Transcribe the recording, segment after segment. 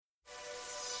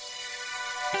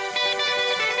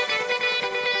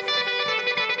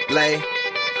Lay.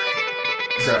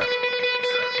 Sir.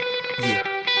 Yeah.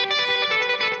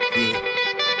 Yeah.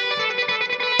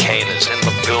 Kane is in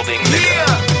the building, nigga.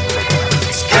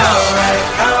 Alright,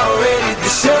 already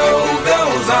the show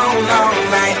goes on all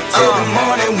night. Till the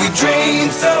morning we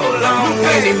dream so long.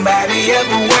 Anybody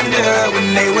ever wonder when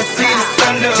they would see the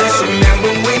sun? Just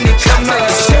remember when they come up,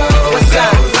 the show goes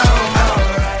on.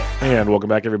 And welcome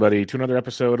back, everybody, to another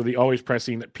episode of the always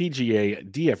pressing PGA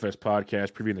DFS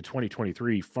podcast, previewing the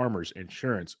 2023 Farmers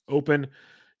Insurance Open.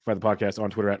 Find the podcast on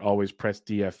Twitter at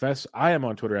alwayspressdfs. I am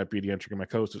on Twitter at BDentric, and my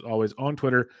co-host is always on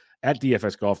Twitter at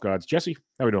DFS Golf Gods. Jesse,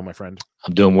 how we doing, my friend?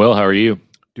 I'm doing well. How are you?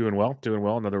 Doing well.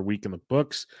 Another week in the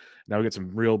books. Now we get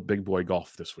some real big boy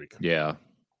golf this week. Yeah.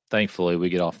 Thankfully, we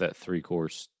get off that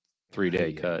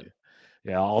 3-day cut.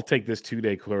 Yeah, I'll take this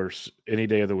 2-day course any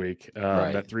day of the week.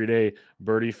 Right. That 3-day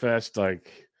birdie fest,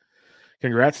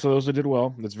 congrats to those that did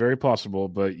well. That's very possible,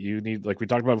 but you need, like we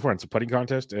talked about before, it's a putting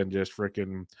contest and just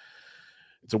freaking,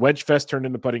 it's a wedge fest turned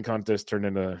into putting contest, turned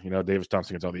into, Davis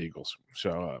Thompson against all the Eagles.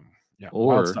 So,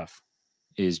 wild stuff.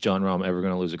 Is John Rahm ever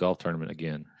going to lose a golf tournament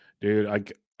again? Dude, I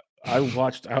didn't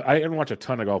watch a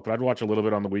ton of golf, but I'd watch a little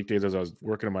bit on the weekdays as I was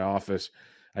working in my office.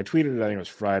 I tweeted it, I think it was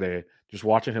Friday, just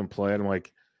watching him play, and I'm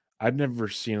like, I've never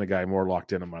seen a guy more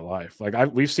locked in my life.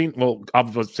 We've seen,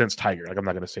 since Tiger. I'm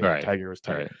not going to say Tiger was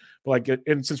Tiger. Right. But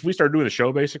and since we started doing the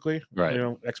show, basically,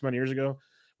 X-Men years ago,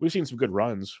 we've seen some good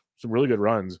runs, some really good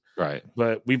runs. Right.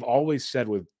 But we've always said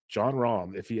with John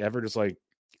Rahm, if he ever just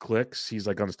clicks, he's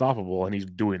unstoppable, and he's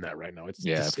doing that right now. It's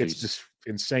just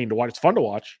insane to watch. It's fun to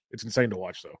watch. It's insane to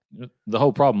watch, though. The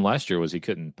whole problem last year was he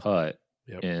couldn't putt,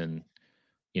 yep. And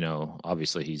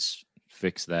obviously he's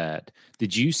fixed that.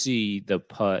 Did you see the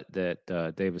putt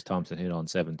that Davis Thompson hit on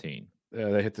 17?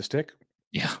 They hit the stick.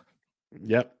 Yeah.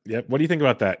 Yep. What do you think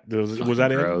about that? Was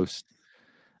that gross?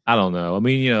 I don't know. I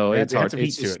mean, it's hard. Had some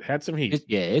heat to it. Had some heat.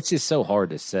 It's just so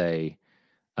hard to say.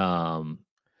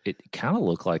 It kind of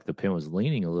looked like the pin was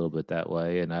leaning a little bit that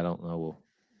way, and I don't know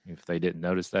if they didn't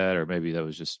notice that, or maybe that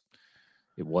was just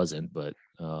it wasn't. But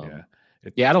I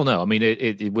don't know. I mean,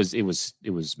 it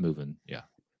was moving. Yeah,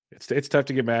 it's tough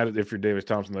to get mad if you're Davis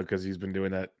Thompson though, because he's been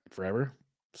doing that forever.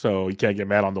 So you can't get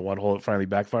mad on the one hole that finally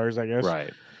backfires, I guess.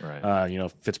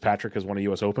 Right. Fitzpatrick has won a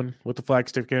U.S. Open with the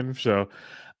flagstick in, so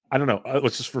I don't know.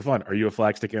 It's just for fun. Are you a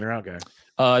flagstick in or out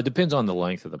guy? It depends on the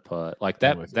length of the putt. Like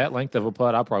that length of a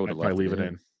putt, I probably would have leave it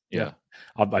in. Yeah.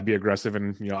 I'd be aggressive,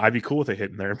 and I'd be cool with it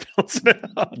hitting there and bouncing it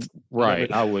out. Right.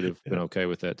 I would have been okay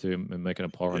with that too, and making a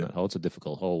par on that hole. It's a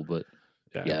difficult hole, but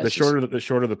the shorter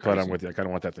the putt I'm with you. I kind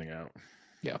of want that thing out.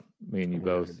 Yeah, me and you 100%.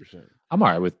 Both. 100%. I'm all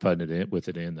right with putting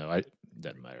it in though. It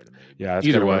doesn't matter to me. Yeah,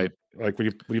 either way.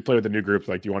 When you play with the new group,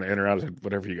 do you want to enter out?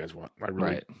 Whatever you guys want.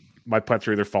 My putts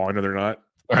are either falling or they're not.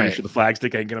 Right. Sure the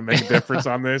flagstick ain't gonna make a difference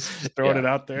on this. Just throwing it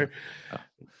out there.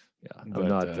 I'm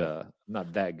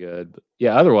not that good, but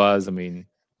otherwise, I mean,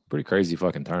 pretty crazy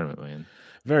fucking tournament, man.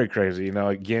 Very crazy.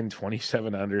 Again,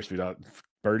 27 under, so we got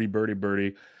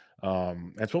birdie.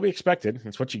 That's what we expected.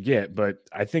 That's what you get. But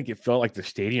I think it felt like the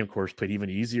stadium course played even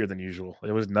easier than usual.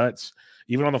 It was nuts.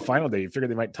 Even on the final day, you figured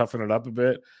they might toughen it up a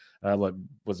bit.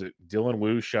 Was it Dylan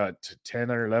Wu shot 10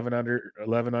 under,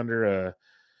 11 under?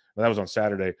 That was on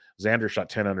Saturday. Xander shot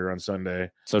 10 under on Sunday.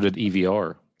 So did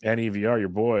EVR. And EVR, your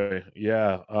boy.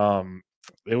 Yeah.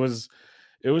 It was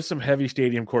some heavy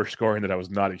stadium course scoring that I was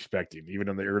not expecting, even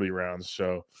in the early rounds.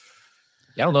 So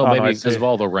I don't know, maybe because of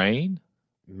all the rain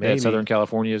that Southern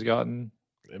California has gotten.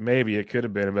 Maybe it could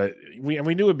have been, but we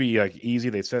knew it'd be easy.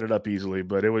 They set it up easily,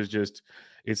 but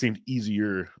it seemed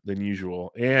easier than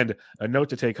usual. And a note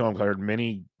to take home, I heard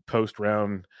many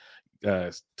post-round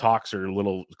talks or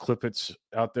little clippets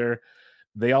out there.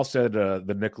 They all said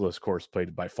the Nicklaus course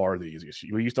played by far the easiest.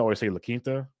 We used to always say La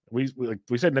Quinta. We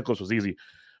said Nicklaus was easy,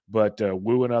 but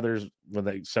Wu and others, when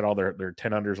they said all their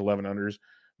 10 unders, 11 unders,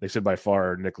 they said by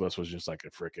far Nicklaus was just like a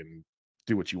freaking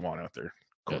do what you want out there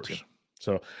course. Gotcha.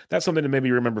 So that's something to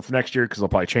maybe remember for next year, because they'll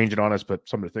probably change it on us, but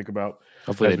something to think about.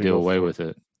 Hopefully they do away with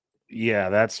it. Yeah,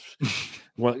 that's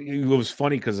well. It was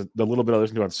funny because the little bit I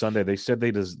listened to on Sunday, they said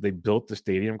they built the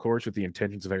stadium course with the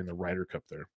intentions of having the Ryder Cup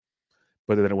there,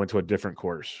 but then it went to a different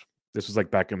course. This was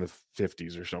back in the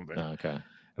 50s or something. Oh, okay. And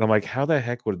I'm like, how the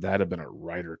heck would that have been a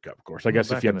Ryder Cup course? I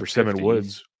guess if you had Persimmon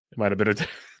Woods, it might have been a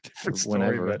different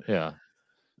story. But, yeah.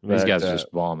 These guys are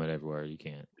just bombing everywhere. You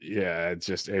can't. Yeah, it's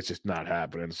just not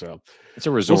happening. So it's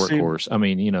a resort course. I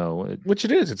mean, which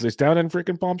it is. It's down in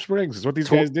freaking Palm Springs. It's what these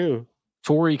guys do.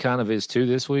 Torrey kind of is too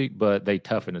this week, but they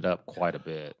toughen it up quite a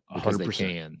bit because 100%.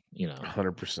 They can.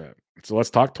 100%. So let's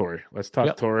talk Torrey.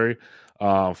 Torrey.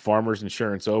 Farmers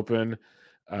Insurance Open.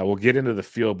 We'll get into the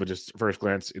field, but just first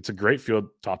glance, it's a great field,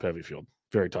 top heavy field.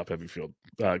 very top heavy field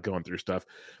going through stuff.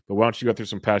 But why don't you go through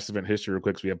some past event history real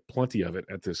quick? Because we have plenty of it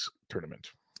at this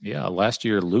tournament. Yeah, last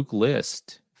year Luke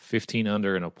List 15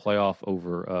 under in a playoff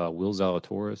over Will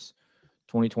Zalatoris.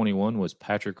 2021 was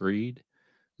Patrick Reed.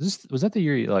 Was that the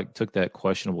year he took that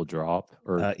questionable drop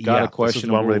or got a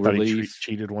questionable one where they relief? Thought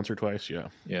he cheated once or twice. Yeah.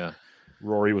 Yeah.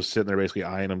 Rory was sitting there basically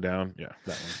eyeing him down. Yeah,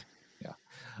 that one.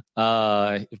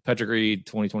 Yeah. Patrick Reed,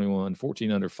 2021,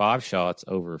 14 under, 5 shots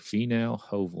over Finau,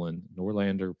 Hovland,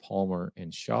 Norlander, Palmer,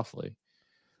 and Schauffele.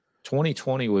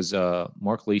 2020 was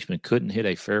Mark Leishman couldn't hit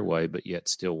a fairway, but yet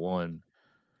still won.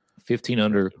 15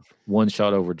 under, 1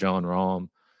 shot over John Rahm.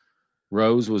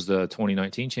 Rose was the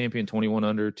 2019 champion, 21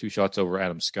 under, 2 shots over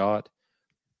Adam Scott.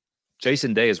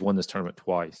 Jason Day has won this tournament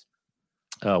twice.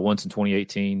 Once in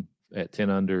 2018 at 10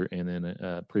 under, and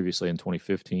then previously in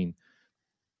 2015.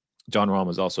 John Rahm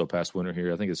was also a past winner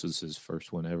here. I think this was his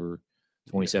first win ever.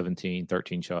 2017,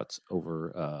 13 shots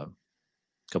over a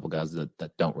couple guys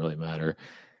that don't really matter.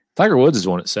 Tiger Woods has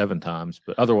won it 7 times,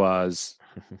 but otherwise,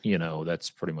 that's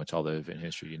pretty much all the event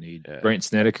history you need. Yeah. Brant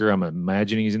Snedeker, I'm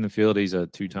imagining he's in the field. He's a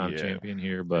 2-time champion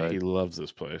here, but he loves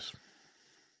this place.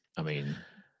 I mean,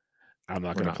 I'm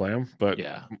not going to play him, but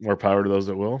more power to those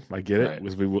that will. I get it.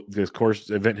 Right. This course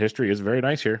event history is very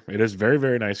nice here. It is very,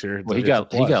 very nice here. Well, he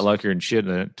got luckier and shit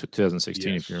in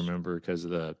 2016, if you remember, because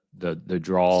of the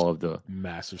draw of the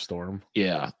massive storm.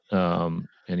 Yeah, and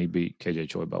he beat KJ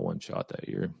Choi by 1 shot that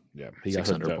year. Yeah, he got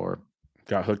hooked up.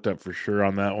 Got hooked up for sure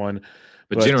on that one.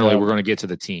 But generally, we're going to get to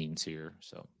the teens here.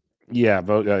 So yeah,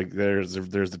 but there's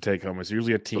the take home. It's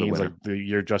usually a teens. Like the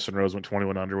year Justin Rose went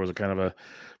 21 under was a kind of a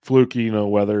fluky,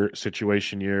 weather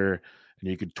situation year, and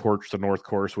you could torch the North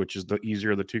course, which is the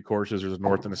easier of the 2 courses. There's the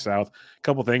North and the South. A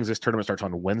couple things. This tournament starts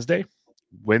on Wednesday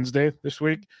this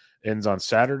week, ends on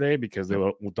Saturday because they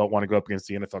don't want to go up against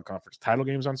the NFL conference title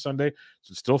games on Sunday.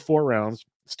 So it's still 4 rounds,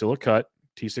 still a cut,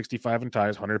 T65 and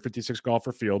ties, 156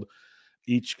 golfer field.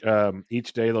 Each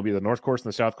day there'll be the North course and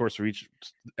the South course. So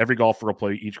every golfer will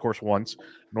play each course once.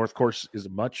 North course is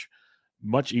much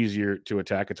easier to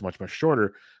attack. It's much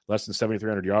shorter, less than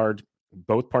 7,300 yards.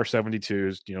 Both par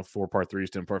 72s, 4 par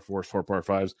 3s, 10 par 4s, 4 par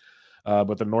 5s.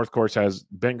 But the North course has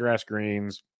bent grass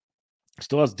greens,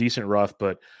 still has decent rough,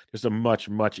 but just a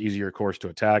much easier course to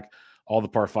attack. All the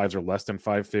par 5s are less than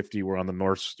 550. We're on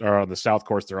the South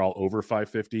course, they're all over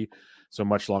 550. So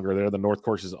much longer there. The North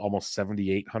course is almost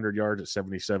 7,800 yards at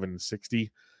 7,760.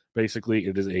 Basically,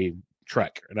 it is a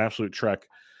trek, an absolute trek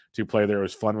to play there. It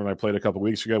was fun when I played a couple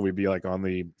weeks ago. We'd be like on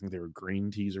they were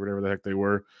green tees or whatever the heck they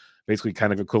were, basically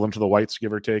kind of equivalent to the whites,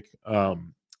 give or take.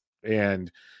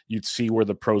 And you'd see where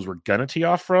the pros were gonna tee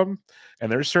off from,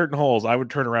 and there's certain holes I would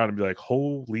turn around and be like,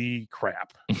 "Holy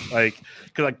crap!"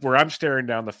 Because where I'm staring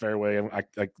down the fairway, and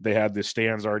they had the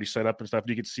stands already set up and stuff.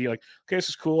 And you could see okay, this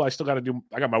is cool. I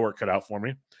got my work cut out for me.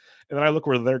 And then I look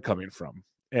where they're coming from,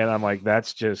 and I'm like,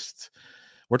 that's just.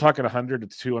 We're talking 100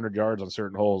 to 200 yards on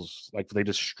certain holes. They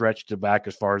just stretched it back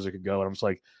as far as it could go, and I'm just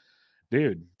like,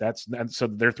 dude, so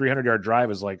their 300-yard drive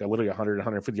is literally 100,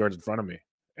 150 yards in front of me.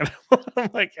 And I'm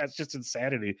like, that's just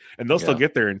insanity. And they'll still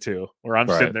get there in 2, where I'm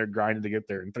sitting there grinding to get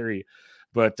there in 3.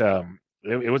 But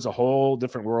it was a whole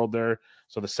different world there.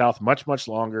 So the South, much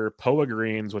longer. POA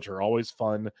greens, which are always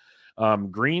fun.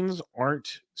 Greens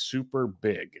aren't super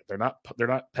big. They're not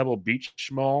Pebble Beach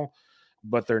small,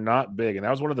 but they're not big. And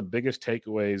that was one of the biggest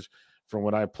takeaways from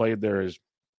when I played there is,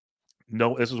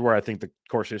 this is where I think the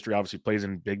course history obviously plays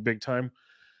in big time.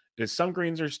 Is some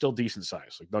greens are still decent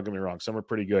size. Don't get me wrong. Some are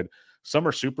pretty good. Some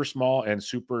are super small and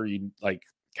super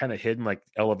kind of hidden,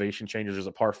 elevation changes. There's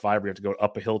a par 5 where you have to go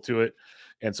up a hill to it.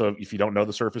 And so if you don't know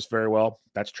the surface very well,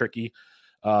 that's tricky.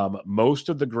 Most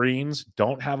of the greens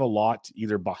don't have a lot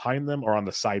either behind them or on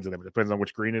the sides of them. It depends on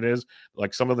which green it is.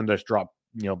 Some of them just drop,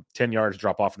 10 yards,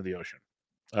 drop off into the ocean.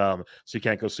 So you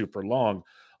can't go super long.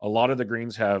 A lot of the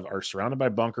greens are surrounded by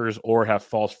bunkers or have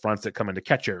false fronts that come into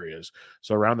catch areas.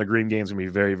 So around the green game is going to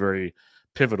be very, very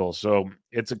pivotal. So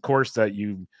it's a course that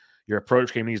your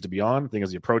approach game needs to be on. The thing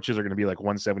is, the approaches are going to be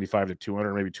 175 to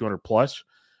 200, maybe 200 plus,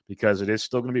 because it is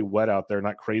still going to be wet out there.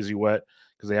 Not crazy wet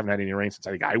because they haven't had any rain since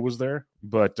I think I was there.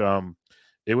 But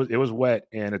it was wet,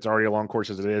 and it's already a long course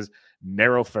as it is.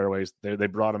 Narrow fairways. They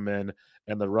brought them in,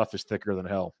 and the rough is thicker than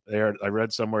hell. I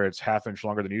read somewhere it's half inch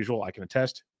longer than usual. I can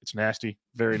attest. It's nasty,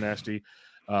 very nasty.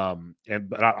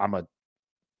 But I'm a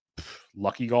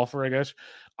lucky golfer, I guess.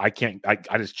 I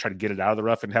just try to get it out of the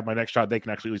rough and have my next shot. They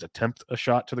can actually at least attempt a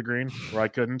shot to the green where I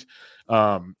couldn't.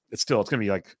 It's going to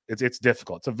be it's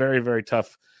difficult. It's a very, very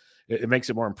tough. It makes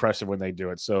it more impressive when they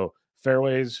do it. So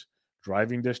fairways,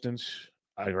 driving distance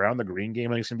around the green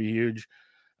game, I think it's going to be huge.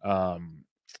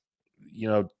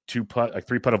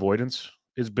 3-putt avoidance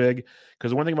is big,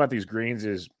 because the one thing about these greens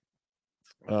is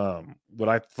what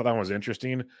I thought was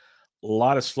interesting. A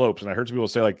lot of slopes, and I heard some people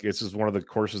say like this is one of the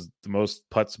courses the most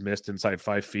putts missed inside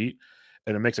 5 feet,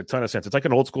 and it makes a ton of sense. It's like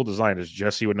an old school design, as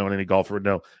Jesse would know and any golfer would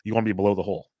know. You want to be below the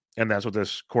hole, and that's what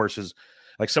this course is.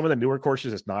 Like some of the newer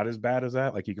courses, it's not as bad as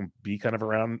that. Like you can be kind of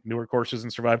around newer courses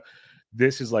and survive.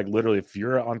 This is like literally if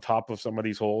you're on top of some of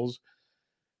these holes,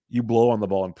 you blow on the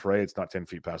ball and pray it's not 10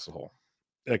 feet past the hole.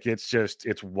 Like it's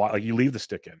wild. Like you leave the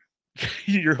stick in.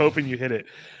 You're hoping you hit it.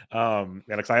 And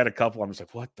because I had a couple, I'm just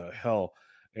like, what the hell?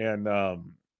 And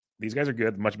these guys are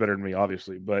good, much better than me,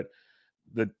 obviously. But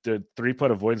the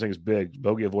 3-putt avoidance thing is big,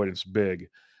 bogey avoidance big,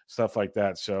 stuff like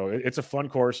that. So it's a fun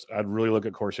course. I'd really look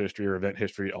at course history or event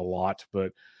history a lot,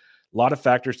 but a lot of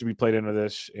factors to be played into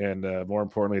this, and more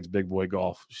importantly, it's big boy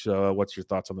golf. So what's your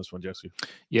thoughts on this one, Jesse?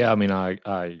 Yeah, I mean, I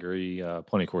agree.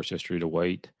 Plenty of course history to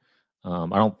wait. I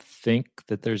don't think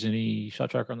that there's any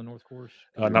shot tracker on the North course.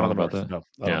 Not on the North. No,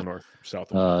 not on the North. South.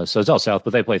 So it's all South,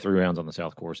 but they play 3 rounds on the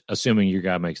South course, assuming your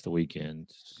guy makes the weekend.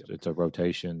 Yep. It's a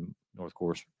rotation, North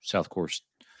course, South course,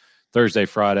 Thursday,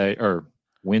 Friday, or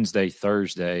Wednesday,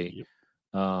 Thursday.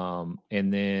 Yep.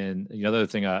 And then the other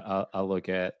thing I look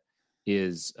at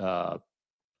is,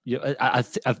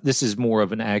 this is more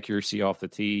of an accuracy off the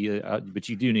tee, but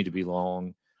you do need to be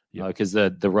long because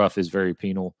the rough is very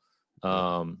penal.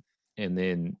 And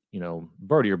then,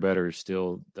 birdie or better is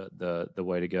still the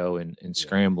way to go in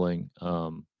scrambling,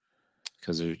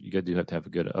 because you do have to have a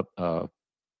good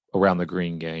around the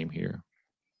green game here.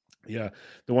 Yeah.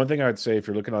 The one thing I would say, if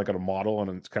you're looking at like at a model, and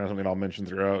it's kind of something I'll mention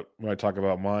throughout when I talk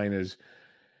about mine, is,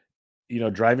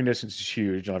 driving distance is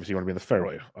huge. And obviously you want to be in the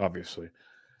fairway, obviously.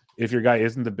 If your guy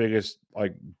isn't the biggest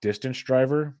like distance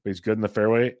driver, but he's good in the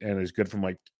fairway and is good from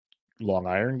like long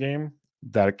iron game,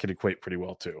 that could equate pretty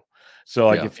well too. So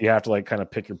like if you have to like kind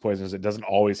of pick your poisons, it doesn't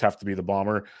always have to be the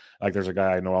bomber. Like there's a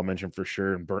guy I know I'll mention for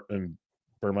sure in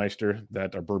Burmeister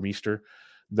that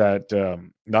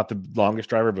not the longest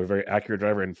driver, but a very accurate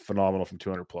driver and phenomenal from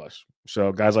 200 plus.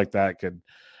 So guys like that could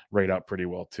rate out pretty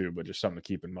well too, but just something to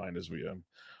keep in mind as we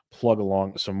plug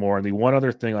along some more. And the one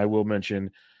other thing I will mention,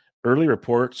 early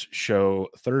reports show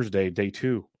Thursday, day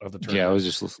 2 of the tournament. Yeah, I was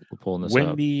just pulling this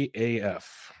windy up.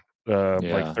 AF.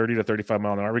 Like 30 to 35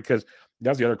 mile an hour, because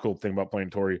that's the other cool thing about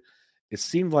playing Torrey. It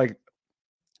seemed like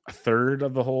a third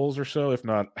of the holes or so, if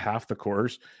not half the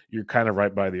course, you're kind of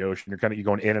right by the ocean. You're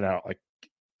going in and out, like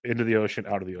into the ocean,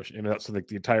 out of the ocean, and so like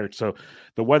so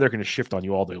the weather can just shift on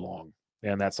you all day long,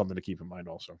 and that's something to keep in mind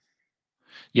also.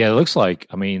 Yeah, it looks like,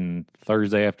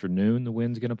 Thursday afternoon the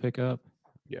wind's going to pick up.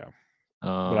 Yeah,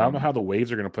 but I don't know how the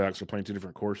waves are going to play out, because we're playing 2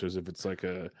 different courses. If it's like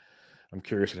I'm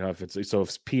curious if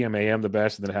it's PM AM the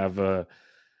best, and then have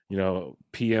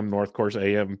PM North course,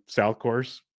 AM South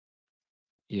course.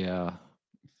 Yeah,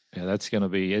 that's gonna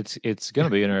be it's gonna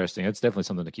be interesting. It's definitely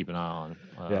something to keep an eye on.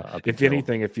 If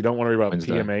anything, if you don't want to worry about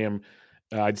Wednesday. PM AM,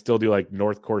 I'd still do like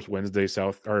North course Wednesday,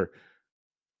 South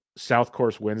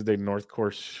course Wednesday, North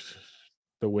course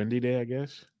the windy day, I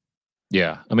guess.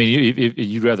 Yeah,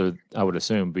 you'd rather, I would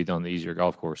assume, be on the easier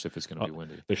golf course if it's going to be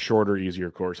windy. The shorter,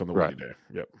 easier course on the windy day.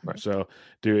 Yep. Right. So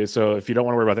if you don't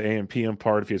want to worry about the AM PM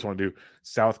part, if you just want to do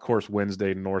South course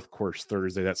Wednesday, North course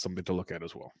Thursday, that's something to look at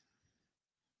as well.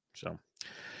 So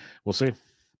we'll see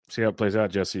how it plays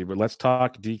out, Jesse. But let's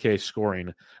talk DK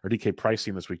scoring or DK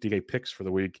pricing this week, DK picks for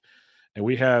the week, and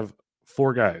we have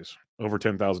 4 guys over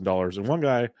 $10,000 and 1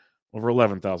 guy over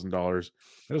 $11,000.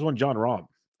 There's one, John Rahm,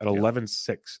 at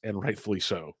 11.6, and rightfully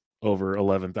so, over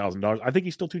 $11,000. I think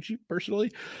he's still too cheap,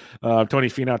 personally. Tony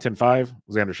Finau, 10.5.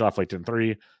 Xander Schauffele,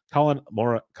 10.3. Colin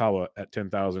Morikawa at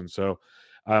 10,000. So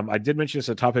I did mention it's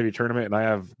a top-heavy tournament, and I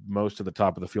have most of the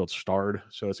top of the field starred,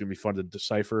 so it's going to be fun to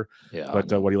decipher. Yeah.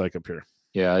 But what do you like up here?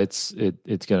 Yeah, it's going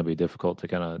to be difficult to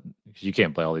kind of – you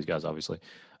can't play all these guys, obviously.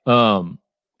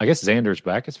 I guess Xander's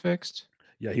back is fixed.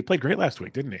 Yeah, he played great last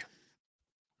week, didn't he?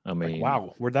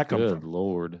 Wow, where'd that come from? Good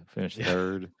Lord. Finished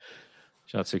third.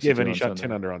 Shot 62. Yeah, but he shot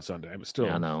 10 under on Sunday. But still.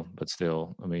 Yeah, I know. But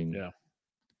still,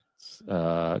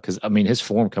 because, his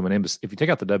form coming in, if you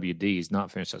take out the WD, he's not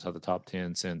finished outside the top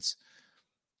 10 since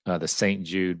the St.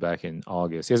 Jude back in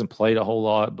August. He hasn't played a whole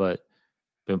lot, but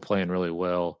been playing really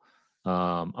well.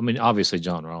 Obviously,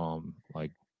 John Rahm,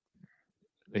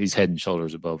 he's head and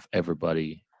shoulders above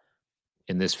everybody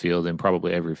in this field and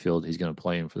probably every field he's going to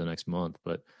play in for the next month.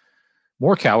 But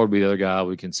Morikawa would be the other guy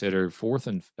we consider 4th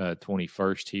and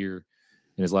 21st here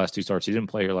in his last 2 starts. He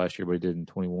didn't play here last year, but he did in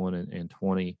 21 and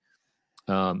 20.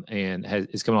 And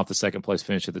is coming off the second place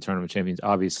finish at the Tournament of Champions.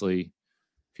 Obviously,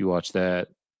 if you watch that,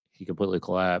 he completely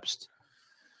collapsed.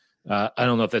 I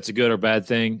don't know if that's a good or bad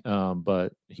thing,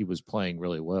 but he was playing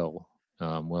really well,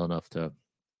 well enough to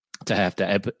to have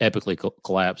to epically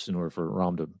collapse in order for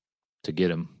Rahm to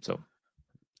get him. So.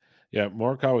 Yeah,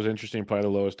 Morikawa was interesting, probably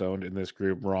the lowest owned in this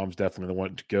group. Rahm's definitely the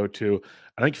one to go to.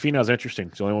 I think Finau's interesting.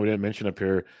 It's the only one we didn't mention up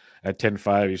here at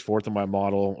 10-5. He's fourth in my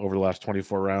model over the last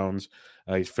 24 rounds.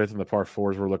 He's fifth in the par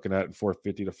fours we're looking at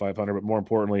 450 to 500. But more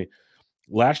importantly,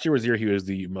 last year was the year he was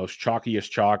the most chalkiest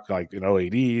chalk, like in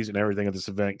OADs and everything at this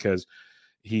event, because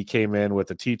he came in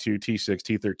with a T2, T6,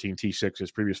 T13, T6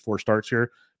 his previous 4 starts here.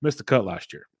 Missed the cut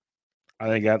last year. I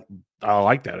think I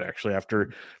like that, actually,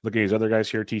 after looking at these other guys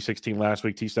here. T16 last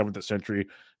week, T7 at Century,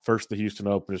 first the Houston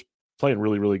Open, is playing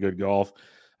really, really good golf.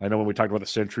 I know when we talked about the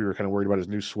Century, we were kind of worried about his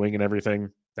new swing and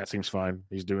everything. That seems fine.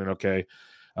 He's doing okay.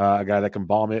 A guy that can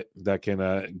bomb it, that can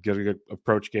get a good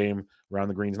approach game around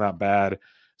the green's not bad.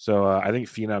 So I think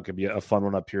Finau could be a fun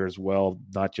one up here as well,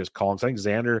 not just Collins. I think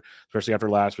Xander, especially after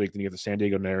last week, then you get the San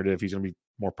Diego narrative, he's going to be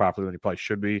more popular than he probably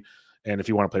should be. And if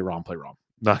you want to play Rahm, play Rahm.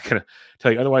 Not going to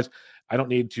tell you otherwise. I don't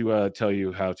need to tell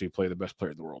you how to play the best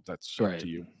player in the world. That's up to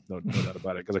you. No doubt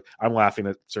about it. Because I'm laughing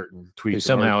at certain tweets. Who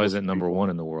somehow isn't number one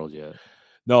in the world yet.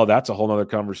 No, that's a whole nother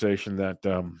conversation. That's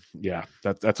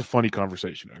a funny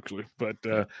conversation, actually. But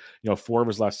 4 of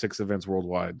his last 6 events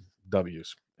worldwide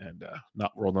W's, and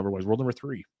not world number 1, he's world number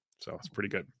 3. So it's pretty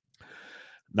good.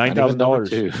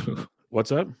 $9,000.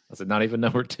 What's up? I said not even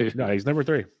number 2. No, he's number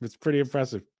 3. It's pretty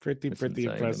impressive. Pretty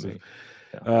impressive. Yeah.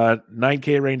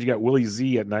 9K range, you got Willie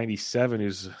Z at 97,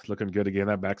 who's looking good again.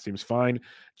 That back seems fine.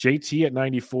 JT at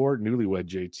 94, newlywed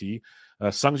JT.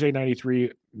 Sungjae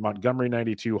 93, Montgomery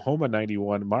 92, Homa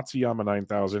 91, Matsuyama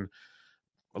 9,000.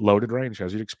 Loaded range,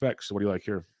 as you'd expect. So what do you like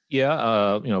here?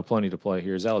 Yeah, plenty to play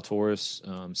here.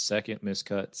 Zalatoris, second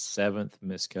miscut, 7th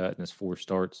miscut in his 4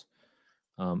 starts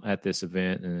at this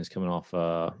event, and is coming off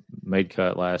made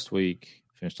cut last week.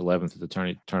 Finished 11th at the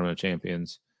Tournament of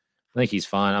Champions. I think he's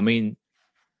fine. I mean,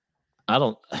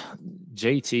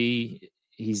 JT,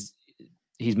 he's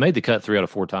made the cut 3 out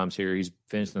of 4 times here. He's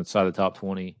finished inside the top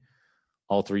 20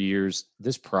 all 3 years.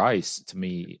 This price to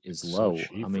me is low.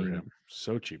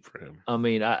 So cheap for him. I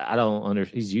mean, I don't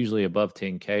understand. He's usually above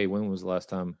 10K. When was the last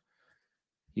time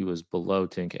he was below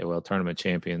 10K? Well, Tournament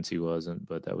Champions he wasn't,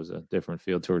 but that was a different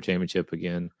Field Tour Championship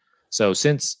again. So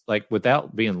since,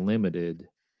 without being limited,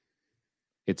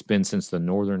 it's been since the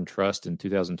Northern Trust in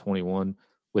 2021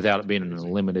 without it being in a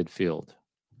limited field.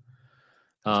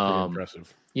 That's pretty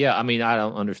impressive. Yeah, I mean, I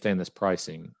don't understand this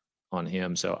pricing on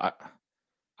him, so I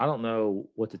don't know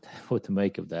what to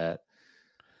make of that.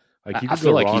 You could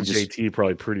go Ron JT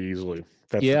probably pretty easily.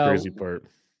 That's the crazy part.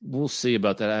 We'll see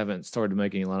about that. I haven't started to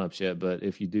make any lineups yet, but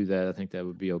if you do that, I think that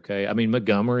would be okay. I mean,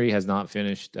 Montgomery has not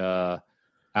finished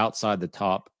outside the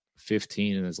top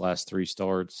 15 in his last 3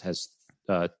 starts. Has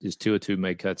is 2 of 2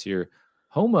 made cuts here.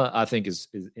 Homa, I think, is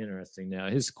interesting now.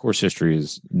 His course history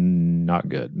is not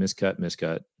good. Miscut,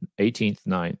 18th,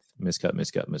 9th,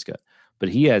 miscut. But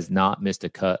he has not missed a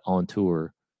cut on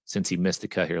tour since he missed a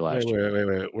cut here last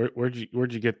year. Wait.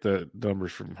 Where'd you get the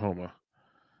numbers from Homa?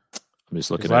 I'm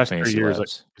just looking at fancy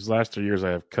labs. His last 3 years, I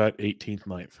have cut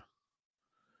 18th,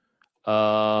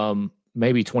 9th.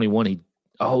 Maybe 21.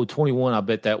 21. I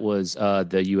bet that was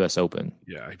the U.S. Open.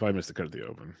 Yeah, he probably missed the cut at the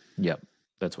Open. Yep.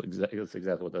 That's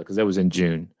exactly what that, because that was in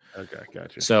June. Okay,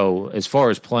 gotcha. So as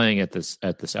far as playing at the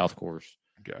South Course,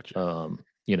 gotcha.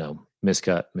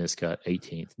 Miscut,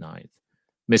 18th, 9th,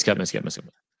 miscut.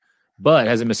 But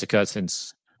hasn't missed a cut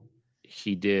since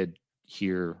he did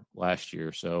here last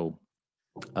year. So,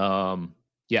 I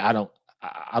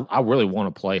really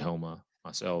want to play Homa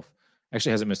myself.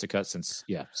 Actually, hasn't missed a cut since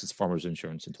Farmers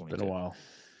Insurance in 2020. Been a while.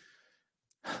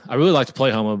 I really like to play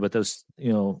Homa, but those,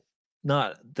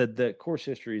 not the course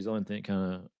history is the only thing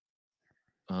kind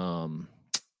of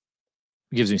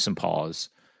gives me some pause.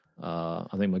 I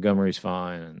think Montgomery's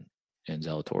fine and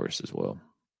Zalatoris as well.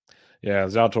 Yeah,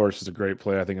 Zalatoris is a great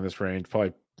play, I think, in this range.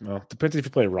 Probably depends if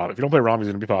you play Rahm. If you don't play Rahm, he's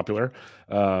going to be popular.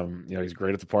 He's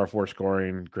great at the par 4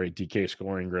 scoring, great DK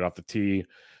scoring, great off the tee.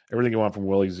 Everything you want from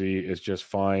Willie Z is just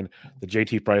fine. The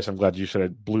JT price, I'm glad you said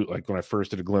it blew. Like when I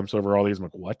first did a glimpse over all these, I'm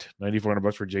like, what?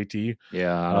 $9,400 for JT?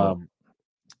 Yeah.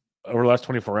 Over the last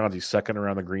 24 rounds, he's second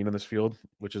around the green in this field,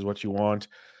 which is what you want.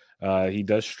 He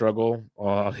does struggle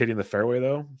hitting the fairway,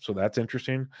 though, so that's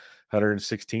interesting.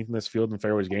 116th in this field in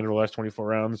fairways gained over the last 24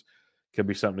 rounds. Could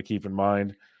be something to keep in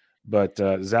mind. But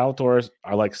Zalatoris,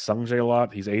 I like Sungjae a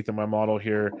lot. He's 8th in my model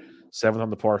here, 7th on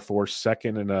the par 4,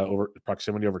 second in over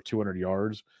proximity over 200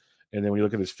 yards. And then when you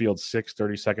look at his field, 6th,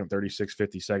 32nd, 36th,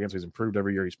 52nd. So he's improved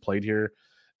every year he's played here.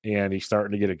 And he's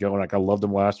starting to get it going. Like I loved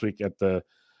him last week at the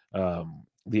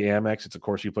Amex. It's a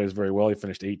course he plays very well. He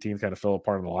finished 18th, kind of fell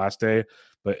apart on the last day.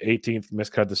 But 18th,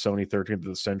 miscut the Sony, 13th of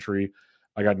the Century.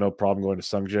 I got no problem going to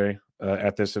Sungjae.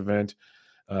 at this event.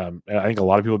 I think a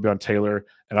lot of people will be on Taylor,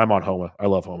 and I'm on Homa. I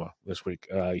love Homa this week.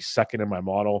 He's second in my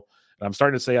model. And I'm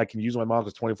starting to say I can use my model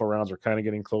because 24 rounds are kind of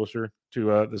getting closer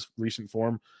to this recent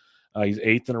form. He's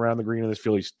 8th and around the green in this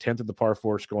field. He's 10th at the par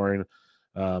 4 scoring,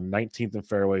 19th in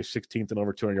fairway, 16th in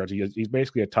over 200 yards. He's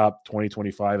basically a top 20,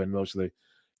 25 in most of the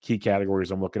key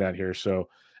categories I'm looking at here. So,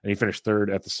 and he finished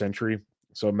 3rd at the Century.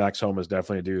 So Max Homa is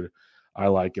definitely a dude I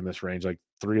like in this range. Like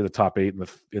 3 of the top 8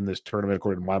 in this tournament,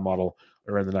 according to my model,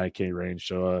 are in the 9K range.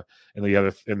 So,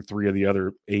 and 3 of the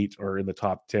other 8 are in the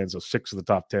top 10. So 6 of the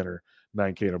top 10 are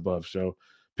 9K and above. So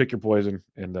pick your poison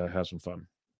and have some fun.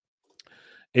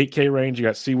 8K range, you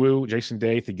got Siwoo, Jason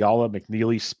Day, Thigala,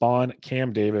 McNeely, Spawn,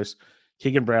 Cam Davis,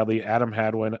 Keegan Bradley, Adam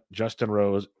Hadwin, Justin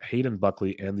Rose, Hayden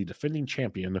Buckley, and the defending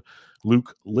champion,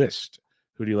 Luke List.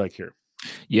 Who do you like here?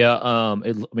 Yeah,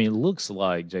 it looks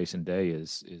like Jason Day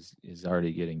is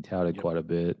already getting touted quite a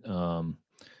bit.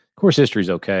 Course history is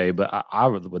okay, but I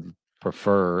would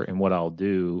prefer, and what I'll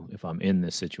do if I'm in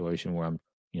this situation where I'm,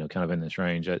 kind of in this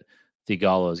range, that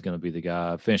Thigala is going to be the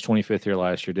guy. Finished 25th here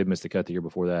last year, did miss the cut the year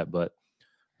before that, but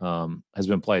has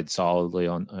been played solidly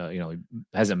on.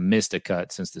 Hasn't missed a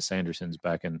cut since the Sandersons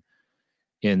back in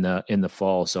the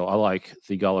fall. So I like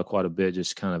Thigala quite a bit,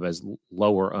 just kind of as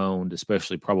lower owned,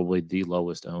 especially probably the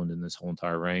lowest owned in this whole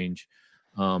entire range.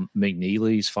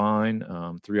 McNeely's fine.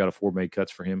 3 out of 4 made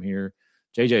cuts for him here.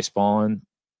 JJ Spawn,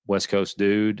 West Coast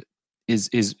dude, his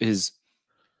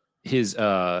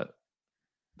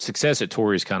success at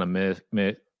Torrey is kind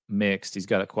of mixed. He's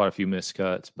got quite a few missed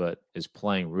cuts, but is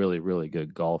playing really, really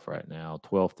good golf right now.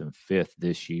 12th and 5th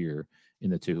this year in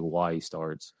the 2 Hawaii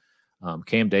starts.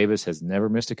 Cam Davis has never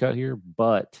missed a cut here,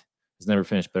 but has never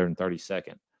finished better than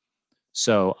 32nd.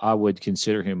 So I would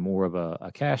consider him more of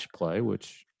a cash play,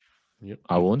 which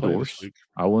I will endorse.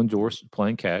 I will endorse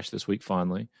playing cash this week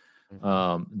finally.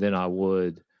 Then I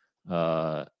would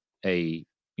a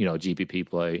GPP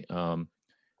play.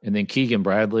 And then Keegan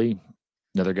Bradley,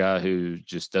 another guy who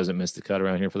just doesn't miss the cut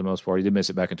around here for the most part. He did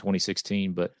miss it back in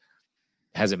 2016, but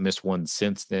hasn't missed one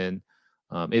since then.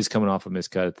 Is coming off a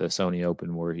missed cut at the Sony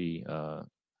Open where he,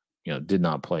 did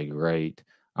not play great.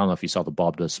 I don't know if you saw the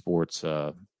Bob Does Sports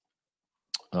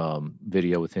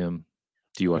video with him.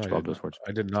 Do you watch Bob Does Sports?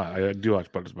 I did not. I do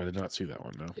watch Bob Does, but I did not see that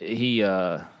one. No.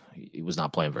 He was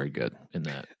not playing very good in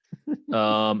that.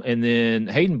 And then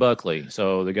Hayden Buckley.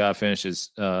 So the guy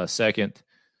finishes second,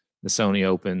 the Sony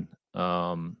Open.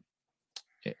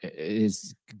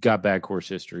 He's got bad course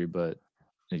history, but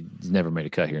he's never made a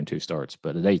cut here in 2 starts.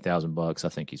 But at $8,000, I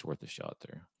think he's worth a shot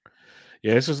there.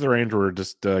 Yeah, this is the range where we're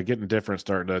just getting different,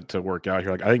 starting to work out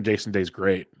here. Like I think Jason Day's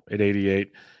great at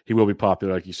 88. He will be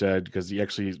popular, like you said, because he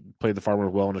actually played the Farmer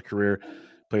well in his career.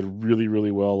 Played really,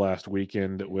 really well last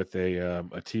weekend with a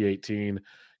T18.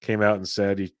 Came out and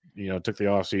said he, took the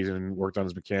offseason, worked on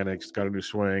his mechanics, got a new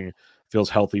swing, feels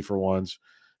healthy for once.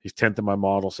 He's 10th in my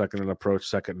model, 2nd in approach,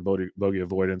 2nd in bogey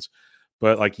avoidance.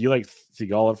 But like you like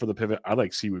Thigala for the pivot, I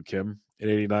like Siwoo Kim at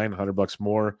 89, $100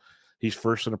 more. He's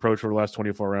 1st in approach for the last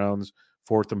 24 rounds,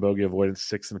 4th in bogey avoidance,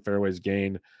 6th in fairways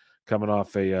gain. Coming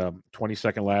off a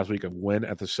 22nd last week of win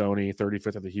at the Sony,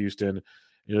 35th at the Houston.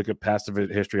 You look at past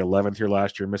event history, 11th here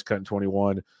last year, missed cut in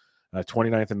 21,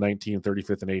 29th and 19,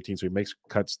 35th and 18. So he makes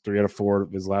cuts 3 out of 4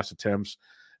 of his last attempts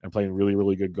and playing really,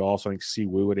 really good golf. So I think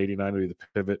Siwoo at 89 would be the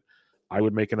pivot I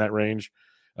would make in that range.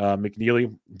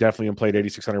 McNeely definitely played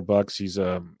 $8,600. He's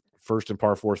 1st in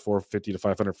par 4s, 450 to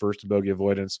 500, 1st in bogey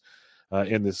avoidance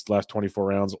in this last 24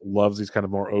 rounds. Loves these kind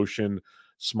of more ocean,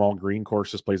 small green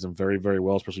courses, plays them very, very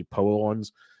well, especially polo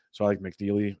ones. So I like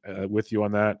McNeely with you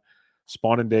on that.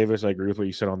 Spawn and Davis, I agree with what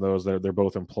you said on those. They're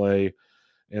both in play.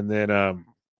 And then a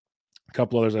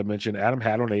couple others I mentioned. Adam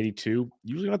Hadwin, 82.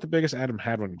 Usually not the biggest Adam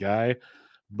Hadwin guy,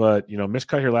 but, missed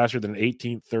cut here last year, then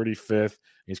 18th, 35th.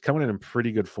 He's coming in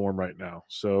pretty good form right now.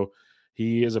 So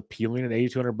he is appealing at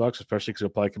 $8,200, especially because he'll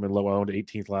probably come in low owned,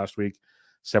 18th last week,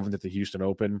 7th at the Houston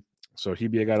Open. So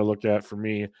he'd be a guy to look at for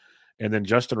me. And then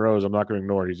Justin Rose, I'm not going to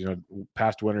ignore it. He's,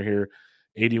 past winner here,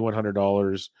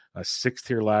 $8,100, 6th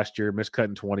here last year, missed cut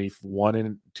in 20, 1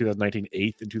 in 2019,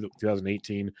 8th in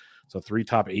 2018. So 3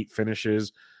 top 8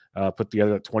 finishes. Put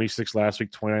together at 26 last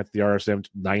week, 29th at the RSM,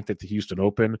 9th at the Houston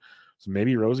Open. So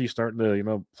maybe Rosie's starting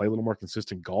to, play a little more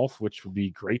consistent golf, which would be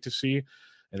great to see.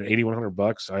 And at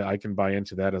 $8,100, I can buy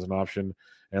into that as an option.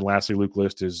 And lastly, Luke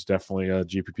List is definitely a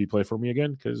GPP play for me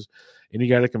again, because any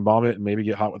guy that can bomb it and maybe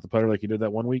get hot with the putter like he did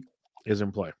that one week is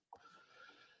in play.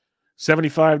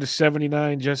 75 to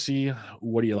 79, Jesse,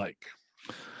 what do you like?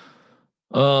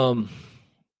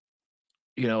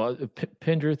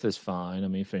 Pendrith is fine. I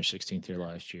mean, he finished 16th here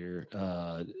last year.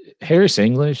 Harris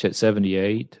English at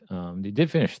 78. He did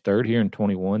finish third here in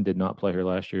 21. Did not play here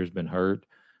last year. Has been hurt.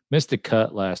 Missed a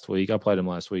cut last week. I played him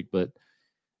last week, but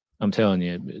I'm telling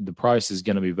you, the price is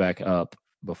going to be back up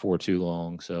before too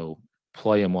long. So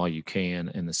play him while you can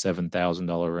in the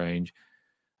 $7,000 range.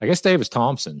 I guess Davis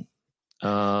Thompson.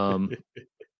 I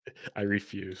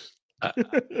refuse.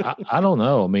 I don't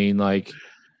know. I mean, like,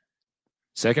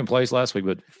 second place last week,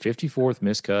 but 54th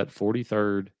miscut,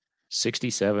 43rd,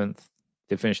 67th.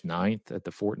 They finished 9th at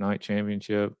the Fortnite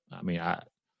Championship. I mean, I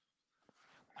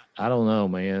don't know,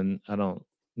 man. I don't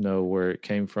know where it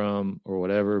came from or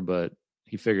whatever, but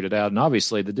he figured it out. And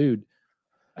obviously, the dude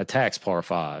attacks par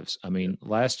fives. I mean,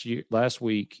 last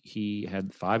week he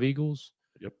had 5 eagles.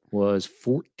 Yep, was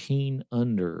 14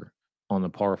 under on the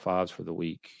par fives for the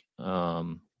week.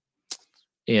 And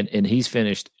he's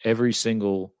finished every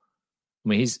single. I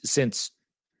mean, he's since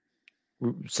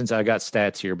I got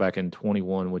stats here back in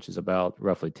 21, which is about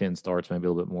roughly 10 starts, maybe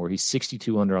a little bit more. He's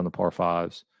 62 under on the par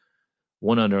fives,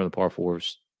 1 under on the par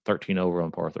fours, 13 over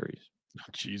on par threes. Oh,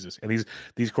 Jesus. And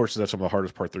these courses have some of the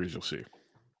hardest par threes you'll see.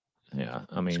 Yeah,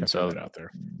 I mean, so that out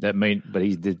there. But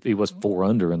he was 4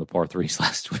 under in the par threes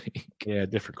last week. Yeah,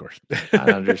 different course.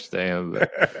 I understand,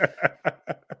 but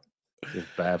it's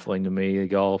baffling to me.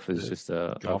 Golf is just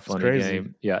a funny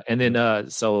game. Yeah, and then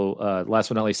last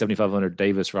but not least, 7,500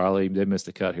 Davis Riley. They missed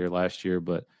a cut here last year,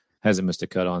 but hasn't missed a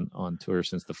cut on tour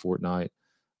since the fortnight.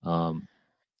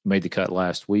 Made the cut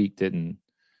last week. Didn't,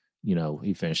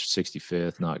 he finished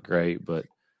 65th. Not great, but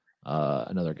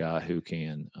another guy who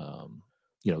can,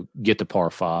 get the par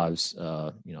fives.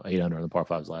 8 under on the par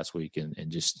fives last week, and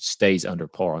just stays under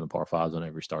par on the par fives on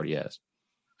every start he has.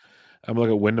 I'm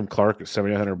looking at Wyndham Clark at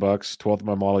 $7,800. 12th in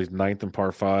my model. He's 9th in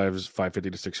par fives,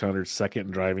 550 to 600. 2nd in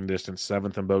driving distance.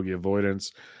 7th in bogey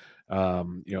avoidance.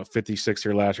 56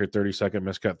 here last year. 32nd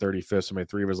miscut. 35th. So made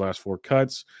 3 of his last 4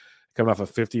 cuts. Coming off a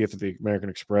 50th at the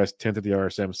American Express, 10th at the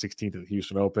RSM, 16th at the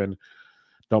Houston Open.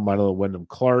 Don't mind a little Wyndham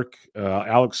Clark.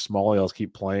 Alex Smalley, I'll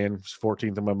keep playing. He's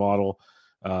 14th in my model.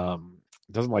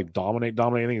 Doesn't dominate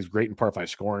anything. He's great in par 5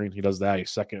 scoring. He does that.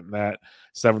 He's 2nd in that,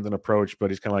 7th in approach, but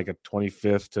he's kind of like a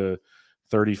 25th to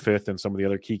 35th in some of the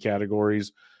other key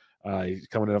categories. He's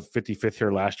coming up 55th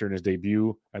here last year in his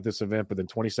debut at this event, but then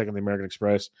 22nd in the American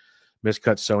Express,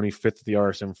 miscut Sony, 5th at the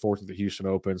RSM, 4th at the Houston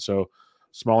Open. So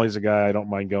Smalley's a guy I don't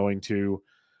mind going to.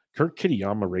 Kurt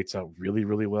Kitayama rates out really,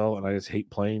 really well, and I just hate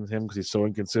playing him because he's so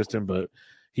inconsistent, but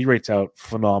he rates out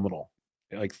phenomenal.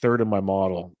 Like 3rd in my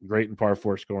model, great in par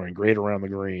 4 scoring, great around the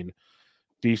green,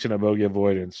 decent at bogey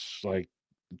avoidance, like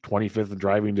 25th in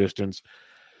driving distance.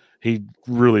 He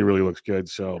really, really looks good.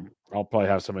 So I'll probably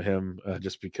have some of him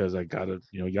just because I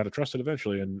you gotta trust it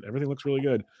eventually, and everything looks really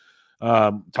good.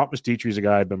 Thomas Dietrich's a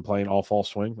guy I've been playing all fall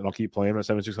swing, and I'll keep playing him at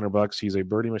 $7,600. He's a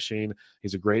birdie machine.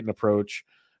 He's a great in approach.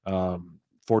 14th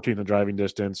in driving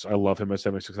distance. I love him at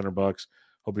 $7,600.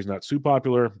 Hope he's not too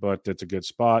popular, but it's a good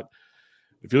spot.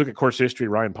 If you look at course history,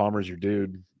 Ryan Palmer's your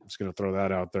dude. I'm just going to throw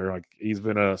that out there. Like, he's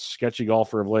been a sketchy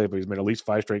golfer of late, but he's made at least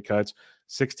 5 straight cuts.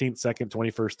 16th, 2nd,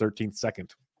 21st, 13th, 2nd.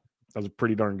 That was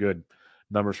pretty darn good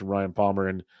numbers from Ryan Palmer,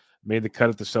 and made the cut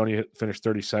at the Sony, finished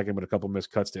 32nd, but a couple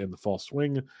missed cuts to end the fall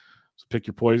swing. So pick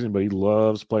your poison, but he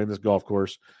loves playing this golf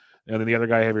course. And then the other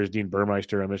guy I have here is Dean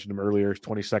Burmeister. I mentioned him earlier. He's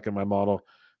 22nd in my model,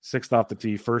 6th off the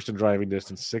tee, 1st in driving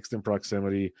distance, 6th in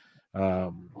proximity.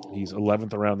 He's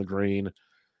 11th around the green.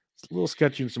 It's a little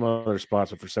sketchy in some other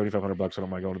spots, but for $7,500, I don't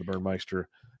mind going to the Burmeister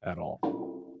at all.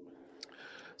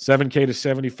 7K to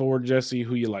 74, Jesse.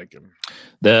 Who you liking?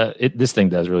 This thing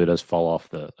really does fall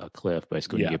off a cliff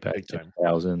basically when you get back to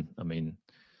 10,000. I mean,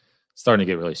 starting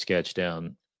to get really sketched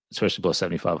down, especially below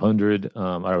 7,500.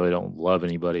 I really don't love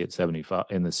anybody at 75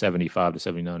 in the 75 to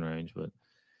 79 range, but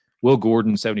Will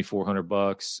Gordon,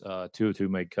 $7,400. 202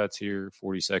 made cuts here,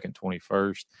 42nd,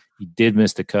 21st. He did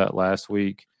miss the cut last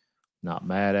week. Not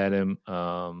mad at him.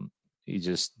 He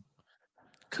just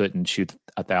couldn't shoot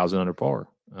 1,000 under par.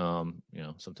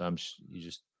 Sometimes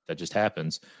that just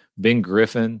happens. Ben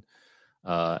Griffin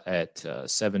at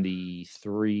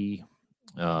 73,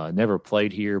 never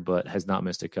played here, but has not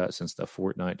missed a cut since the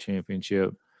Fortnite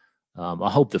Championship.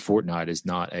 I hope the Fortnite is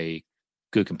not a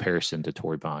good comparison to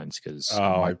Torrey Pines because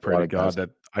I pray to God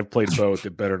that I've played both.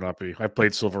 It better not be. I've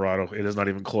played Silverado. It is not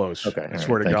even close. Okay, I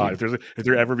swear to God, if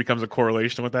there ever becomes a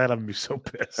correlation with that, I'm gonna be so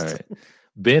pissed. All right.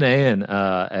 Ben Ann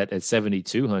at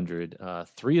 7,200,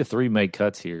 3 of 3 made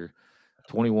cuts here.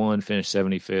 21 finished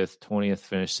 75th, 20th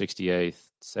finished 68th,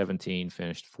 17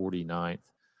 finished 49th,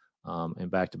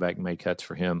 and back-to-back made cuts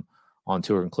for him on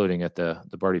tour, including at the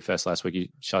Birdie Fest last week.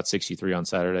 He shot 63 on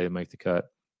Saturday to make the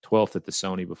cut, 12th at the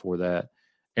Sony before that.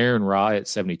 Aaron Rye at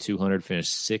 7,200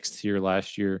 finished 6th here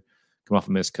last year. Come off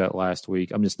a missed cut last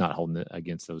week. I'm just not holding it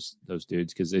against those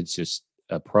dudes because it's just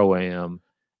a pro-am,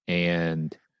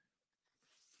 and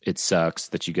it sucks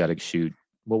that you got to shoot.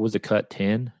 What was the cut,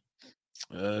 10?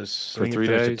 For For 3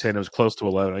 days? days? 10. It was close to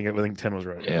 11. I think 10 was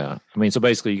right. Yeah. I mean, so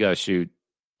basically you got to shoot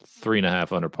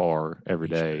 3.5 under par every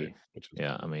Each day. which is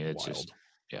Yeah. I mean, it's wild. just,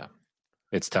 yeah,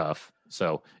 it's tough.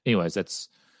 So anyways, that's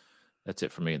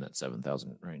it for me in that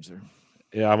 7,000 range there.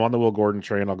 Yeah, I'm on the Will Gordon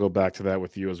train. I'll go back to that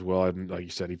with you as well. And like you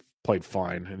said, he played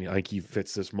fine, and I think he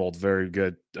fits this mold very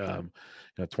good.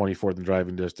 24th in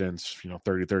driving distance,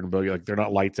 33rd in bogey. Like, they're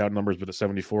not lights out numbers, but at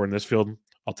 74 in this field,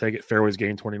 I'll take it. Fairways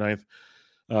gained 29th.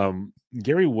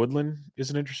 Gary Woodland is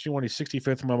an interesting one. He's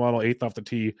 65th in my model, 8th off the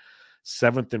tee,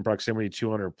 7th in proximity,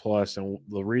 200 plus. And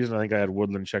the reason I think I had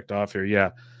Woodland checked off here,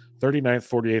 39th,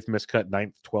 48th, miscut,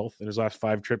 9th, 12th in his last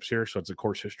 5 trips here. So it's a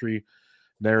course history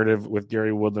narrative with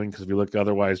Gary Woodland, because if you look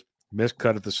otherwise,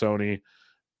 miscut at the Sony,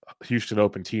 Houston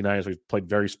Open T9s, we've played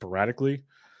very sporadically,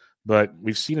 but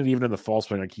we've seen it even in the fall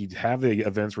swing. Like, he'd have the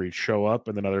events where he'd show up,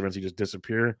 and then other events he'd just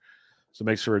disappear. So it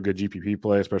makes for a good GPP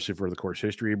play, especially for the course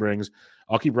history he brings.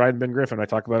 I'll keep riding Ben Griffin. I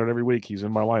talk about it every week. He's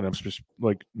in my lineups, just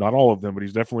like not all of them, but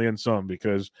he's definitely in some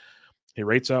because he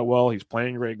rates out well. He's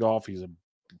playing great golf. He's a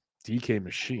DK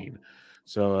machine.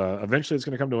 So eventually it's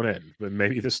going to come to an end, but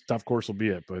maybe this tough course will be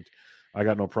it. But I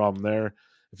got no problem there.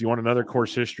 If you want another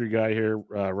course history guy here,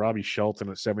 Robbie Shelton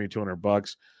at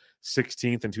 $7,200,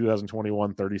 16th in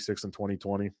 2021, 36th in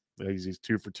 2020. He's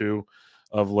 2 for 2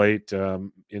 of late,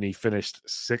 and he finished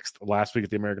 6th last week at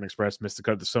the American Express, missed the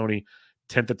cut at the Sony,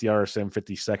 10th at the RSM,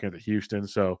 52nd at Houston.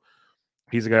 So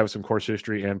he's a guy with some course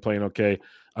history and playing okay.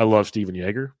 I love Steven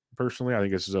Yeager personally. I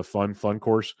think this is a fun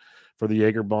course for the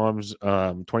Yeager Bombs.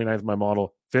 29th in my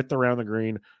model, 5th around the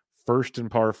green, 1st in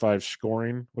par 5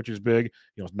 scoring, which is big.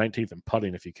 19th in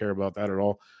putting if you care about that at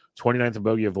all. 29th in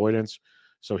bogey avoidance.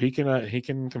 So he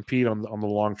can compete on the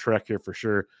long trek here for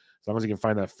sure. As long as he can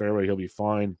find that fairway, he'll be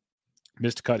fine.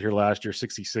 Missed a cut here last year,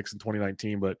 66 in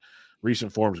 2019, but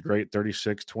recent form's great.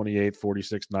 36, 28,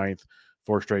 46, 9th,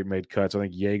 4 straight made cuts. I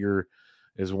think Yeager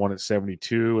is one at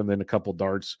 72, and then a couple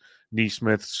darts.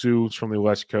 Neesmith, Suits from the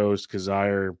West Coast,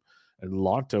 Kazire, and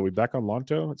Lonto. We back on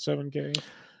Lonto at 7K?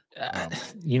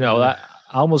 I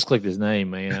almost clicked his name,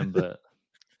 man, but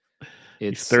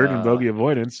it's he's 3rd in bogey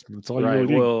avoidance. That's all you really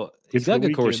need. Well, he's It's got the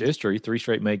good course weekend. history, 3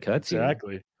 straight made cuts.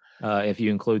 Exactly. Here. If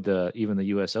you include even the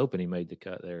U.S. Open, he made the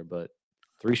cut there, but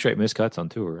 3 straight missed cuts on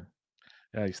tour.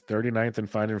 Yeah, he's 39th in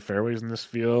finding fairways in this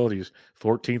field. He's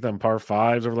 14th on par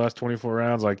 5s over the last 24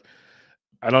 rounds. Like,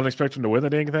 I don't expect him to win the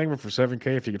dang thing, but for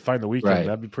 7K, if you could find the weekend, Right.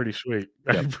 that'd be pretty sweet.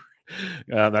 Yep.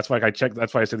 That's why I checked.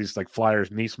 That's why I said these like flyers: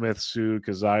 Neesmith, Sue,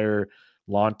 Kazire,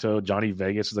 Lonto, Johnny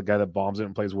Vegas is a guy that bombs it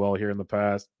and plays well here in the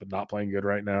past, but not playing good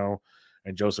right now.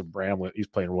 And Joseph Bramlett, he's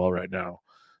playing well right now.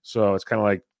 So it's kind of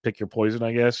like pick your poison,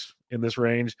 I guess, in this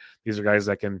range. These are guys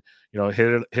that can,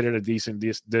 hit it at a decent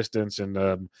distance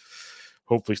and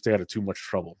hopefully stay out of too much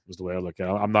trouble is the way I look at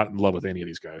it. I'm not in love with any of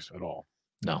these guys at all.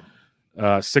 No.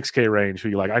 6K range, who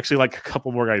you like? I actually like a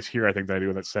couple more guys here, I think, that I do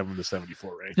in that 7 to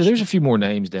 74 range. Yeah, there's a few more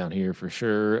names down here for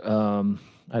sure. I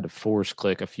had to force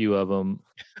click a few of them.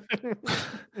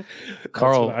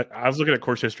 Carl, I was looking at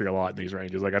course history a lot in these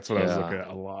ranges. Like, that's what I was looking at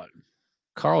a lot.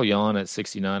 Carl Jan at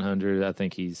 6,900. I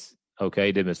think he's okay.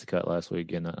 He did miss the cut last week.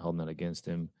 Again, not holding that against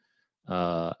him.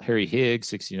 Harry Higgs,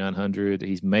 6,900.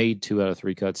 He's made 2 out of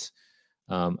 3 cuts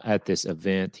at this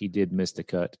event. He did miss the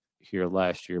cut here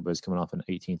last year, but he's coming off an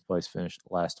 18th place finish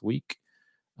last week.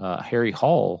 Harry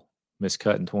Hall missed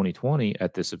cut in 2020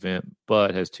 at this event,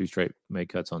 but has 2 straight made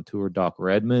cuts on tour. Doc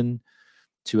Redman,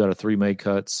 2 out of 3 made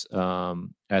cuts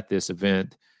at this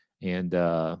event, and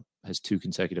has 2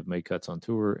 consecutive made cuts on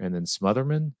tour. And then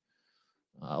Smotherman,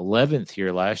 11th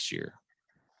here last year,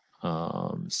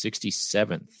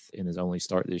 67th in his only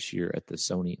start this year at the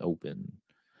Sony Open.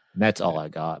 And that's all I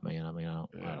got, man. I mean, I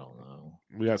don't know.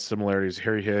 We got similarities.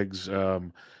 Harry Higgs,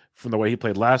 from the way he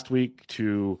played last week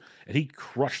and he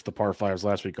crushed the par 5s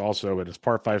last week also, and his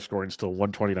par 5 scoring still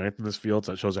 129th in this field,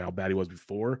 so that shows how bad he was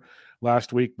before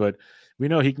last week. But we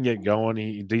know he can get going.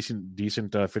 He decent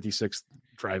 56th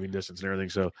driving distance and everything.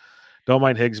 So don't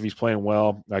mind Higgs if he's playing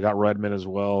well. I got Redmond as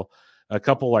well. A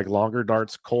couple like longer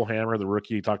darts. Cole Hammer, the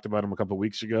rookie, talked about him a couple of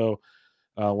weeks ago.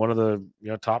 One of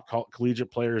the top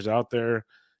collegiate players out there.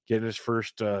 Getting his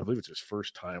first, I believe it's his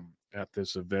first time at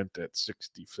this event at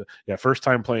 60. Yeah, first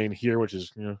time playing here, which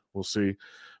is, we'll see.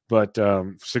 But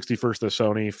 61st the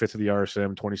Sony, 5th of the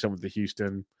RSM, 27th the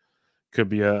Houston. Could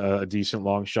be a decent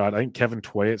long shot. I think Kevin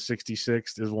Tway at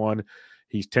 66th is one.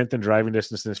 He's 10th in driving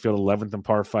distance in this field, 11th in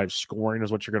par 5 scoring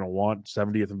is what you're going to want,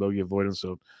 70th in bogey avoidance,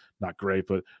 so not great.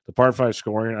 But the par 5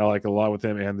 scoring, I like a lot with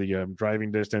him, and the driving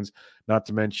distance, not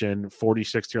to mention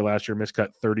 46th here last year, miscut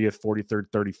 30th, 43rd,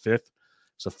 35th.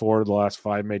 So 4 of the last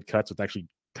 5 made cuts with actually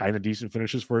kind of decent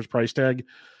finishes for his price tag.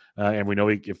 And we know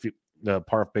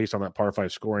based on that par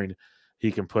 5 scoring,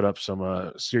 he can put up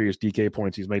some serious DK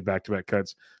points. He's made back-to-back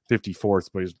cuts, 54th,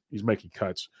 but he's making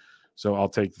cuts. So I'll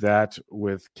take that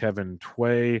with Kevin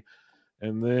Tway.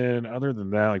 And then other than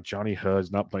that, like Johnny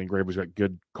Hud's not playing great, but he's got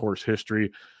good course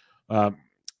history.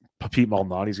 Pete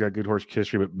Malnati's got good horse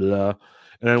history, but blah.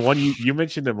 And then one you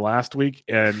mentioned him last week,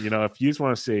 and if you just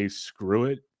want to say screw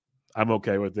it, I'm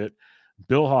okay with it.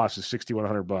 Bill Haas is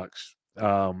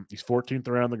 $6,100. He's 14th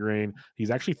around the green.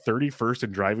 He's actually 31st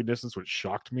in driving distance, which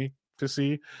shocked me to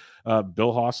see.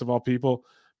 Bill Haas of all people.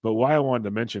 But why I wanted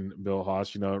to mention Bill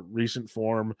Haas, recent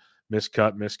form,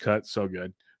 miscut, so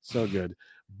good.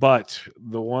 But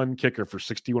the one kicker for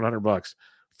 $6,100,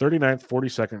 39th,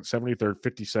 42nd, 73rd,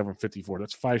 57, 54.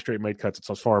 That's 5 straight made cuts. It's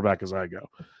as far back as I go.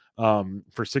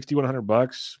 For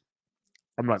 $6,100,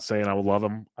 I'm not saying I would love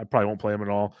him. I probably won't play him at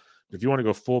all. If you want to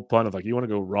go full punt of you want to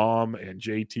go Rahm and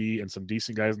JT and some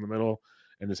decent guys in the middle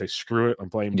and then say, screw it, I'm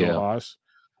playing Bill Haas,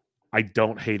 I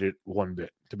don't hate it one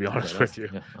bit, to be honest with you.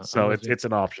 Yeah, so it's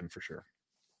an option for sure.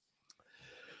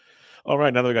 All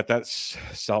right, now that we got that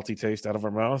salty taste out of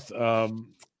our mouth,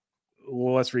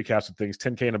 well, let's recap some things.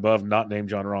 10K and above, not named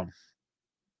John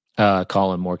Rahm.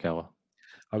 Colin Morikawa.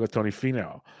 I'll go Tony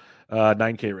Finau.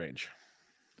 9K range.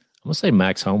 I'm going to say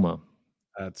Max Homa.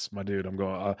 That's my dude. I'm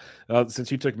going.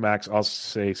 Since you took Max, I'll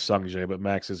say Sung Jae, but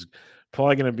Max is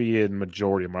probably going to be in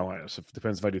majority of my lineups. It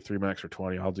depends if I do 3 Max or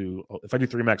 20. If I do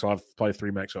 3 Max, I'll have probably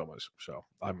 3 Max Homas. So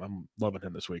I'm loving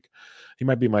him this week. He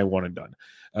might be my one and done.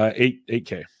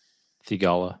 8K.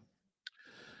 Thigala.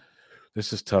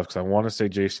 This is tough because I want to say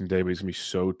Jason Day, but he's going to be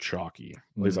so chalky.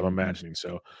 At least I'm imagining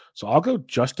so. So I'll go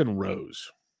Justin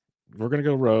Rose. We're going to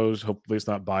go Rose. Hopefully it's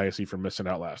not biasy for missing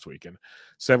out last weekend.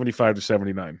 75 to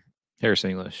 79. Harris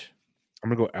English. I'm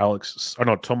going to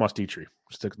go Tomas Dietrich.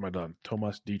 Stick with my done.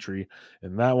 Tomas Dietrich.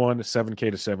 And that one,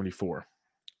 7K to 74.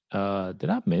 Did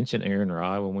I mention Aaron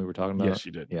Rye when we were talking about Yes,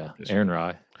 you did. Yeah, yes, Aaron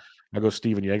Rye. I'll go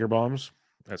Steven Jagerbombs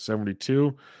at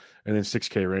 72. And then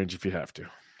 6K range if you have to.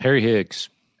 Harry Higgs.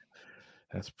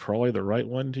 That's probably the right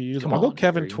one to use. Come I'll on, go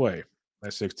Kevin Harry. Tway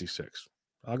at 66.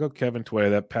 I'll go Kevin Tway.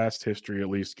 That past history at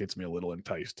least gets me a little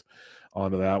enticed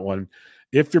onto that one.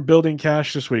 If you're building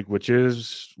cash this week, which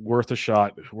is worth a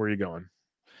shot, where are you going?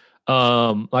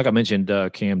 Like I mentioned,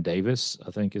 Cam Davis,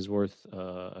 I think, is worth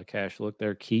a cash look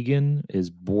there. Keegan is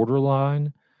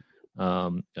borderline.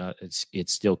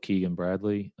 It's still Keegan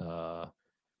Bradley.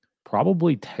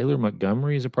 Probably Taylor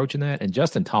Montgomery is approaching that, and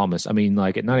Justin Thomas. I mean,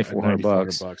 like at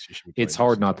 $9,400, it's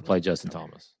hard not to play Justin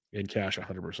Thomas in cash.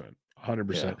 100%.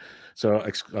 Yeah. So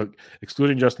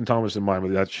excluding Justin Thomas in mind,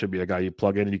 but that should be a guy you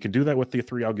plug in, and you can do that with the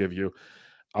 3 I'll give you.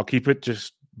 I'll keep it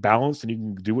just balanced, and you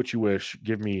can do what you wish.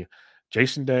 Give me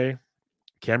Jason Day,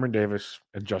 Cameron Davis,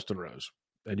 and Justin Rose,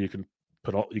 and you can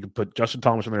put Justin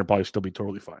Thomas in there and probably still be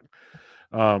totally fine.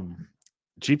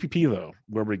 GPP though,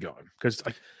 where are we going? Because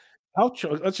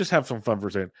let's just have some fun for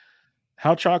a second.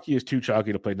 How chalky is too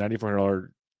chalky to play $9,400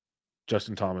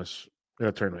 Justin Thomas in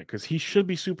a tournament? Because he should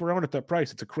be super owned at that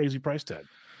price. It's a crazy price tag.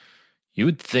 You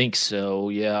would think so,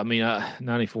 yeah. I mean,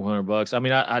 $9,400. I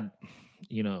mean,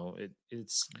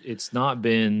 it's not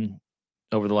been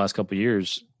over the last couple of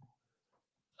years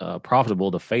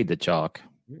profitable to fade the chalk.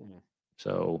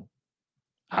 So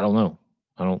I don't know.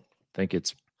 I don't think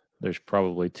there's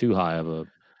probably too high of a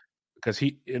because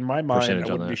in my mind,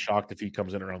 I wouldn't be shocked if he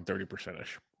comes in around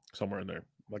 30%ish, somewhere in there.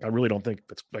 Like I really don't think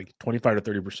it's like 25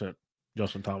 to 30%.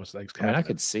 Justin Thomas, thanks. I mean, I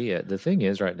could see it. The thing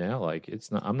is, right now, like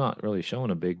it's not. I'm not really showing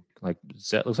a big like.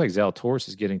 Looks like Zalatoris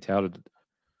is getting touted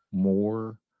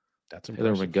more. That's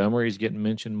Taylor Montgomery is getting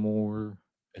mentioned more.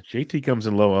 If JT comes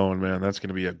in low owned, man, that's going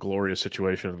to be a glorious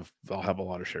situation. I'll have a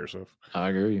lot of shares of. I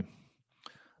agree.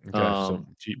 Okay, so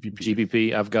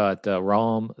GPP. I've got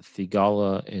Rahm,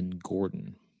 Thigala, and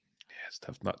Gordon. Yeah, it's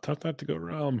tough not to go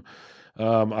Rahm.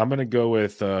 I'm going to go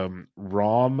with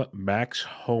Rahm, Max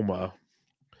Homa,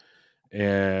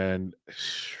 and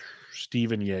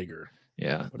Steven Yeager.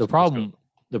 Yeah, the problem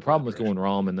with going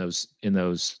Rahm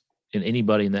in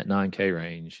anybody in that 9K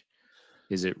range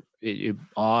is it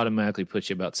automatically puts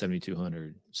you about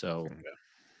 7,200. So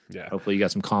yeah, hopefully you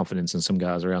got some confidence in some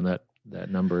guys around that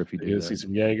number. If you do see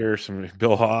some Yeager, some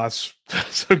Bill Haas,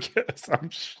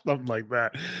 something like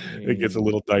that. It gets a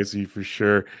little dicey for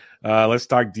sure. Let's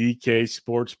talk DK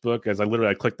Sportsbook. As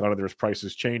I clicked on it, there's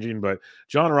prices changing, but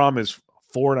John Rahm is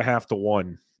 4.5 to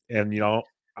 1, and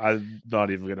I'm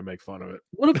not even going to make fun of it.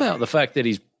 What about the fact that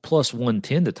he's plus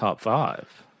 110 to top 5?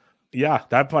 Yeah,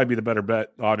 that'd probably be the better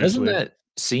bet. Obviously, Doesn't that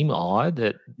seem odd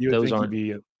that you would those think aren't?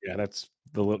 he'd be. Yeah, that's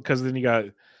the because then you got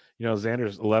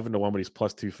Xander's 11 to 1, but he's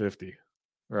plus 250.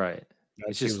 Right. That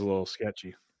It's seems just, a little sketchy.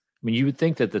 I mean, you would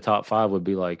think that the top 5 would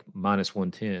be like minus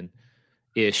 110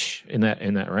 ish in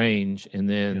that range, and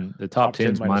then the top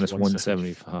 10 is minus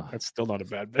 175. That's still not a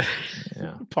bad bet.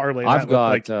 Yeah. parlay I've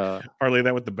that got parlay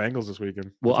that with the Bengals this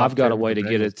weekend. well, I've got a way to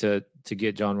get it to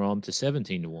get John Rahm to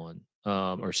 17 to 1,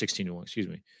 or 16 to 1. Excuse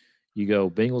me. You go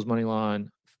Bengals money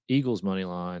line, Eagles money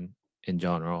line, and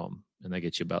John Rahm, and that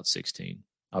gets you about 16.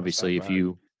 Obviously, if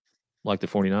you like the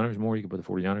 49ers more, you can put the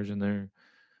 49ers in there.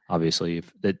 Obviously,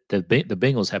 if the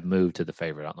Bengals have moved to the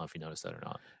favorite. I don't know if you noticed that or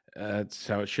not. That's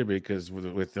how it should be because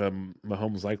with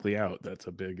Mahomes likely out, that's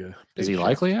a big. Is he shift.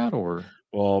 likely out or?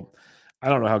 Well, I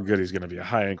don't know how good he's going to be. A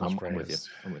high ankle I'm sprain. with you.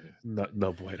 I'm with you.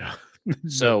 No bueno.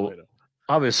 So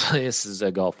obviously, this is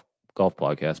a golf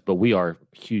podcast, but we are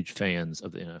huge fans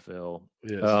of the NFL.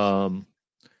 Yes.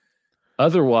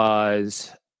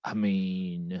 Otherwise, I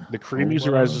mean, the cream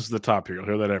usually rises to the top here. You'll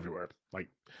hear that everywhere. Like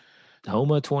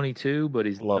Homa 22, but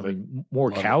he's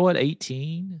Morikawa at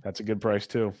 18. That's a good price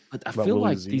too. But I feel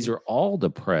like these are all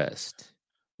depressed.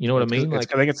 You know what I mean? I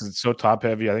think it's so top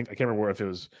heavy. I can't remember if it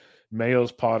was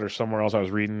Mayo's pod or somewhere else I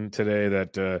was reading today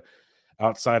that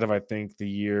outside of I think the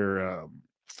year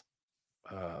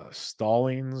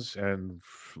Stallings and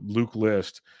Luke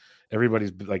List,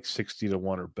 everybody's like 60 to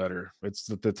 1 or better. It's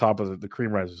the top of the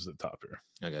cream rises to the top here.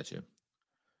 I got you.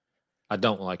 I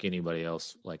don't like anybody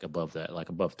else like above that, like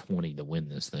above 20 to win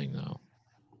this thing though.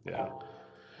 Yeah.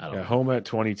 Yeah, home at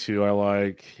 22. I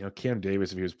like, Cam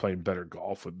Davis if he was playing better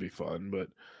golf would be fun, but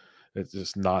it's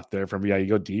just not there for me. Yeah, you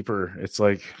go deeper. It's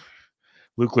like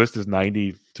Luke List is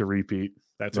 90 to repeat.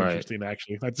 That's interesting,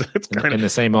 actually. It's kind of the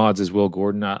same odds as Will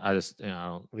Gordon. I just, I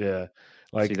don't. Yeah,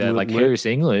 see that. Like Harris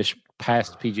English,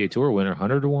 past PGA Tour winner,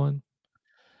 100 to 1.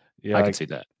 Yeah, I can see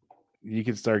that. You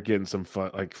can start getting some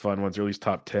fun ones, or at least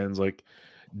top 10s. Like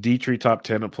Dietrich top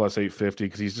 10 at plus 850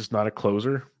 because he's just not a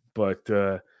closer, but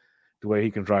the way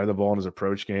he can drive the ball in his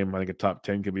approach game, I think a top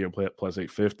 10 could be a play at plus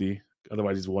 850.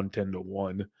 Otherwise, he's 110 to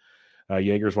 1.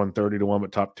 Jaeger's 130 to 1,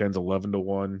 but top 10's 11 to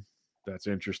 1. That's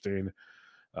interesting.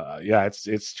 Yeah,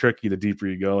 it's tricky the deeper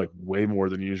you go, like way more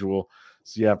than usual.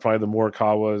 So yeah, probably the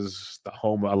Morikawas, the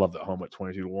home. I love the home at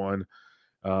 22 to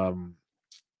 1.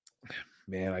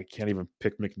 Man, I can't even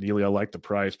pick McNeely. I like the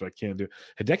price, but I can't do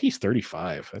Hideki's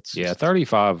 35. That's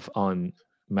 35 on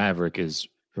Maverick is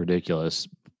ridiculous.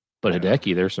 But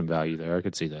Hideki, there's some value there. I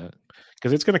could see that.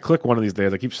 Because it's going to click one of these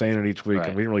days. I keep saying it each week,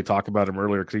 and we didn't really talk about him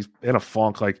earlier because he's in a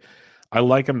funk. Like, I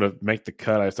like him to make the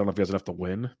cut. I just don't know if he has enough to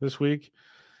win this week.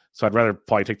 So I'd rather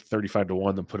probably take the 35 to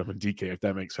 1 than put him in DK, if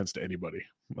that makes sense to anybody.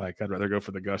 Like, I'd rather go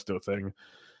for the gusto thing.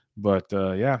 But,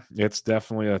 yeah, it's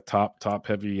definitely a top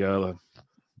heavy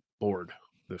board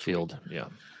this field. Week.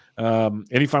 Yeah.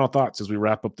 Any final thoughts as we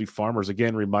wrap up the Farmers?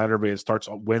 Again, reminder, everybody, it starts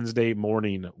on Wednesday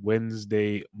morning.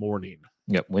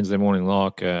 Yep, Wednesday morning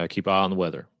lock. Keep an eye on the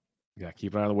weather. Yeah,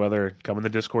 keep an eye on the weather. Come in the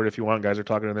Discord if you want. Guys are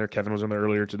talking in there. Kevin was in there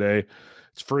earlier today.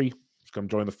 It's free. Just come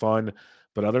join the fun.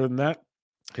 But other than that,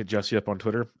 hit Jesse up on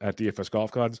Twitter at DFS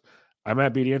Golf Gods. I'm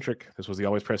at BD Entrick. This was the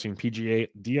Always Pressing PGA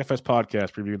DFS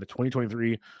podcast previewing the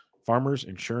 2023 Farmers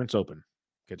Insurance Open.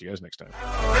 Catch you guys next time. The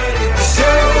show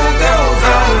goes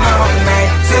on all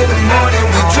night till the morning.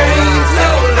 We dream so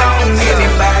long.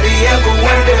 Anybody ever